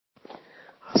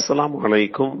அஸ்ஸலாமு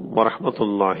அலைக்கும்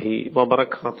வரஹ்மத்துல்லாஹி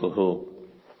வபரகாத்துஹு.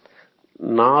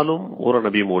 நாளும் ஒரு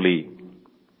நபிமொழி.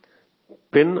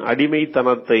 பெண்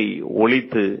அடிமைத்தனத்தை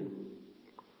ஒழித்து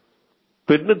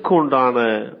பெண்ணுக்கு உண்டான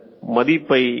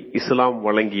மதிப்பை இஸ்லாம்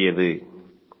வழங்கியது.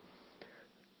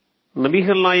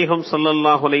 நபிகள் நாயகம்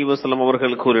ஸல்லல்லாஹு அலைஹி வஸல்லம்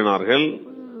அவர்கள் கூறினார்கள்,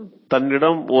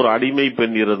 தன்னிடம் ஒரு அடிமை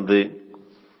பெண் இருந்து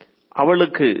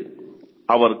அவளுக்கு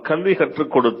அவர் கல்வி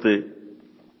கற்றுக் கொடுத்து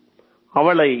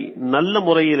அவளை நல்ல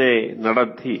முறையிலே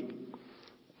நடத்தி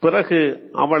பிறகு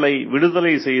அவளை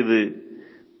விடுதலை செய்து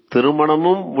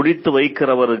திருமணமும் முடித்து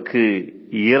வைக்கிறவருக்கு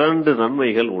 2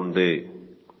 நன்மைகள் உண்டு.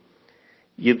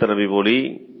 இந்த நபிமொழி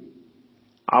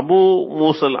அபூ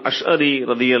மூஸல் அஷ்அரி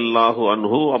ரலியல்லாஹு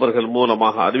அன்ஹு அவர்கள்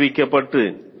மூலமாக அறிவிக்கப்பட்டு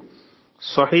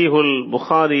ஸஹீஹுல்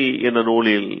புகாரி என்ற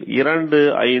நூலில்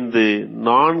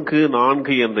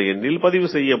 2544 என்ற எண்ணில் பதிவு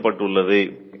செய்யப்பட்டுள்ளது.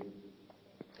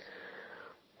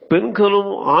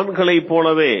 பெண்களும் ஆண்களைப்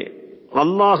போலவே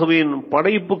அல்லாஹ்வின்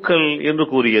படைப்புக்கள் என்று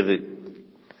கூறியது.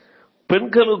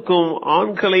 பெண்களுக்கும்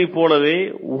ஆண்களைப் போலவே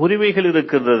உரிமைகள்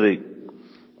இருக்கின்றது.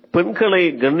 பெண்களை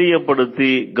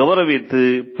கண்ணியப்படுத்தி கௌரவித்து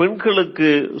பெண்களுக்கு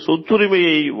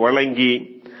சொத்துரிமையை வழங்கி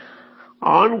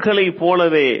ஆண்களைப்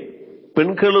போலவே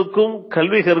பெண்களுக்கும்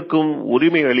கல்வி கற்கும்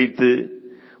உரிமை அளித்து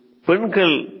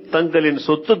பெண்கள் தங்களின்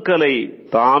சொத்துக்களை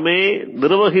தாமே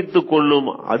நிர்வகித்துக் கொள்ளும்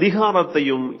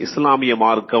அதிகாரத்தையும் இஸ்லாமிய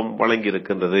மார்க்கம்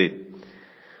வழங்கியிருக்கின்றது.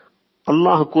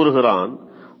 அல்லாஹ் கூறுகிறான்,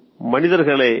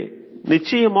 மனிதர்களே,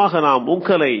 நிச்சயமாக நாம்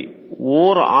உங்களை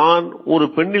ஓர் ஆண் ஒரு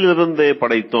பெண்ணிலிருந்தே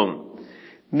படைத்தோம்.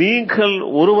 நீங்கள்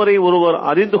ஒருவரை ஒருவர்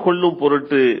அறிந்து கொள்ளும்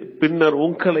பொருட்டு பின்னர்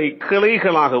உங்களை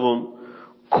கிளைகளாகவும்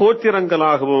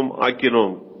கோத்திரங்களாகவும்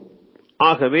ஆக்கினோம்.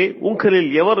 ஆகவே உங்களில்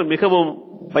எவர் மிகவும்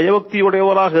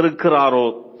பயபக்தியுடையவராக இருக்கிறாரோ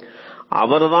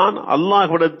அவர்தான்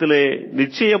அல்லாஹ்விடத்திலே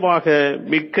நிச்சயமாக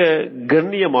மிக்க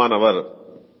கண்ணியமானவர்.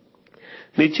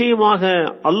 நிச்சயமாக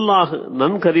அல்லாஹ்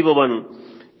நன்கறிபவன்,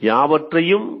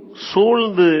 யாவற்றையும்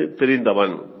சூழ்ந்து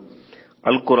தெரிந்தவன்.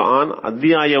 அல் குர்ஆன்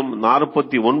அத்தியாயம்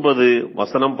 49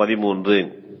 வசனம் 13.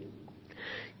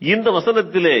 இந்த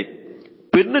வசனத்திலே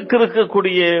பெண்ணுக்கு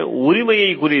இருக்கக்கூடிய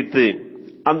உரிமையை குறித்து,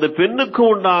 அந்த பெண்ணுக்கு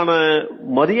உண்டான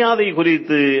மரியாதை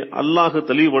குறித்து அல்லாஹ்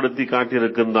தெளிவுபடுத்தி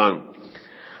காட்டியிருக்கின்றான்.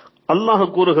 அல்லாஹ்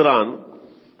கூறுகிறான்,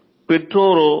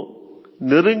 பெற்றோரோ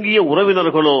நெருங்கிய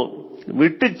உறவினர்களோ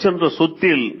விட்டு சென்ற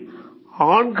சொத்தில்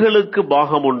ஆண்களுக்கு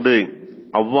பாகம் உண்டு.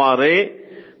 அவ்வாறே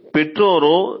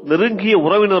பெற்றோரோ நெருங்கிய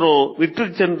உறவினரோ விட்டு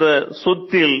சென்ற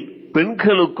சொத்தில்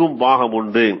பெண்களுக்கும் பாகம்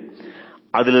உண்டு.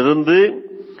 அதிலிருந்து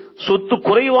சொத்து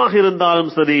குறைவாக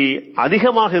இருந்தாலும் சரி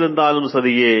அதிகமாக இருந்தாலும்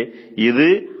சரியே, இது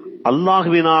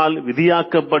அல்லாஹ்வினால்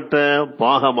விதியாக்கப்பட்ட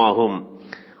பாகமாகும்.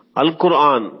 அல்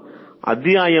குர்ஆன்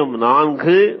அத்தியாயம்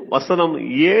 4 வசனம்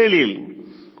 7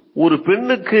 ஒரு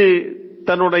பெண்ணுக்கு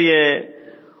தன்னுடைய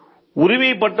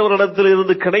உரிமைப்பட்டவரிடத்தில்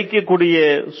இருந்து கிடைக்கக்கூடிய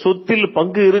சொத்தில்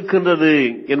பங்கு இருக்கின்றது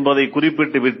என்பதை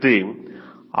குறிப்பிட்டு விட்டு,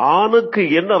 ஆணுக்கு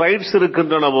என்ன ரைட்ஸ்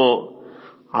இருக்கின்றனவோ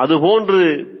அதுபோன்று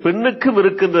பெண்ணுக்கும்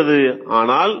இருக்கின்றது.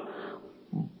 ஆனால்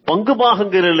பங்கு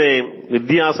பாகங்களிலே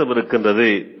வித்தியாசம் இருக்கின்றது.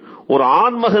 ஒரு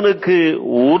ஆண் மகனுக்கு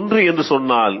 1 என்று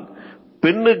சொன்னால்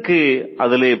பெண்ணுக்கு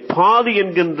அதிலே பாதி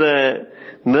என்கின்ற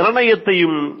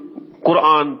நிர்ணயத்தையும்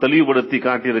குர்ஆன் தெளிவுபடுத்தி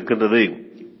காட்டியிருக்கின்றது.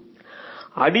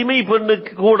 அடிமை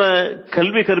பெண்ணுக்கு கூட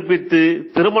கல்வி கற்பித்து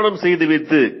திருமணம் செய்து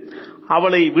வைத்து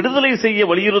அவளை விடுதலை செய்ய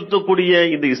வலியுறுத்தக்கூடிய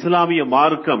இந்த இஸ்லாமிய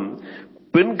மார்க்கம்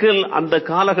பெண்கள் அந்த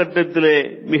காலகட்டத்திலே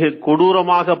மிக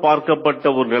கொடூரமாக பார்க்கப்பட்ட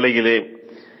ஒரு நிலையிலே,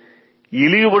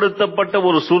 இழிவுபடுத்தப்பட்ட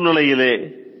ஒரு சூழ்நிலையிலே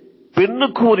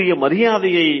பெண்ணுக்கு உரிய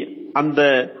மரியாதையை அந்த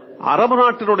அரபு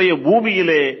நாட்டினுடைய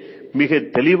பூமியிலே மிக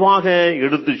தெளிவாக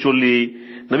எடுத்து சொல்லி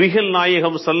நபிகள்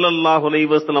நாயகம் ஸல்லல்லாஹு அலைஹி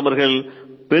வஸல்லம் அவர்கள்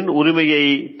பெண் உரிமையை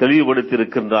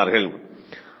தெளிவுபடுத்தியிருக்கின்றார்கள்.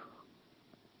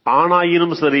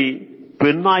 ஆணாயினும் சரி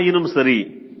பெண்ணாயினும் சரி,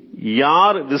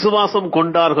 யார் விசுவாசம்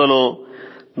கொண்டார்களோ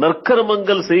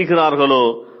நற்கர்மங்கள் செய்கிறார்களோ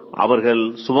அவர்கள்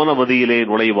சுவனவதியிலே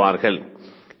நுழைவார்கள்.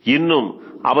 இன்னும்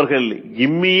அவர்கள்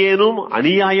இம்மியேனும்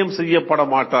அநியாயம் செய்யப்பட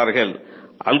மாட்டார்கள்.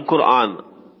 அல் குர்ஆன்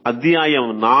அத்தியாயம்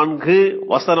 4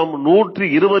 வசனம்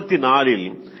 124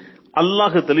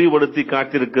 அல்லாஹ் தெளிவுபடுத்தி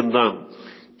காட்டியிருக்கின்றான்.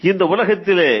 இந்த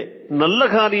உலகத்திலே நல்ல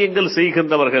காரியங்கள்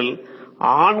செய்கின்றவர்கள்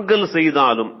ஆண்கள்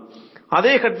செய்தாலும்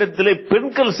அதே கட்டத்திலே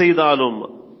பெண்கள் செய்தாலும்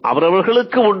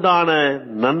அவரவர்களுக்கு உண்டான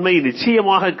நன்மை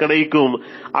நிச்சயமாக கிடைக்கும்.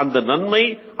 அந்த நன்மை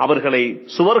அவர்களை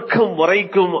சுவர்க்கம்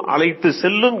வரைக்கும் அழைத்து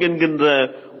செல்லும் என்கின்ற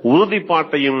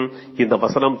உறுதிப்பாட்டையும் இந்த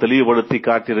வசனம் தெளிவுபடுத்தி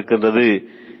காட்டியிருக்கின்றது.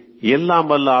 எல்லாம்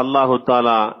வல்ல அல்லாஹு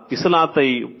தஆலா இஸ்லாத்தை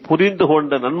புரிந்து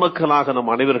கொண்ட நன்மக்களாக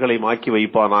நம் அனைவர்களையும் ஆக்கி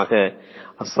வைப்பானாக.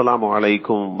 அஸ்ஸலாமு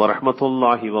அலைக்கும்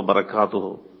வரஹ்மத்துல்லாஹி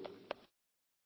வபரகாத்துஹு.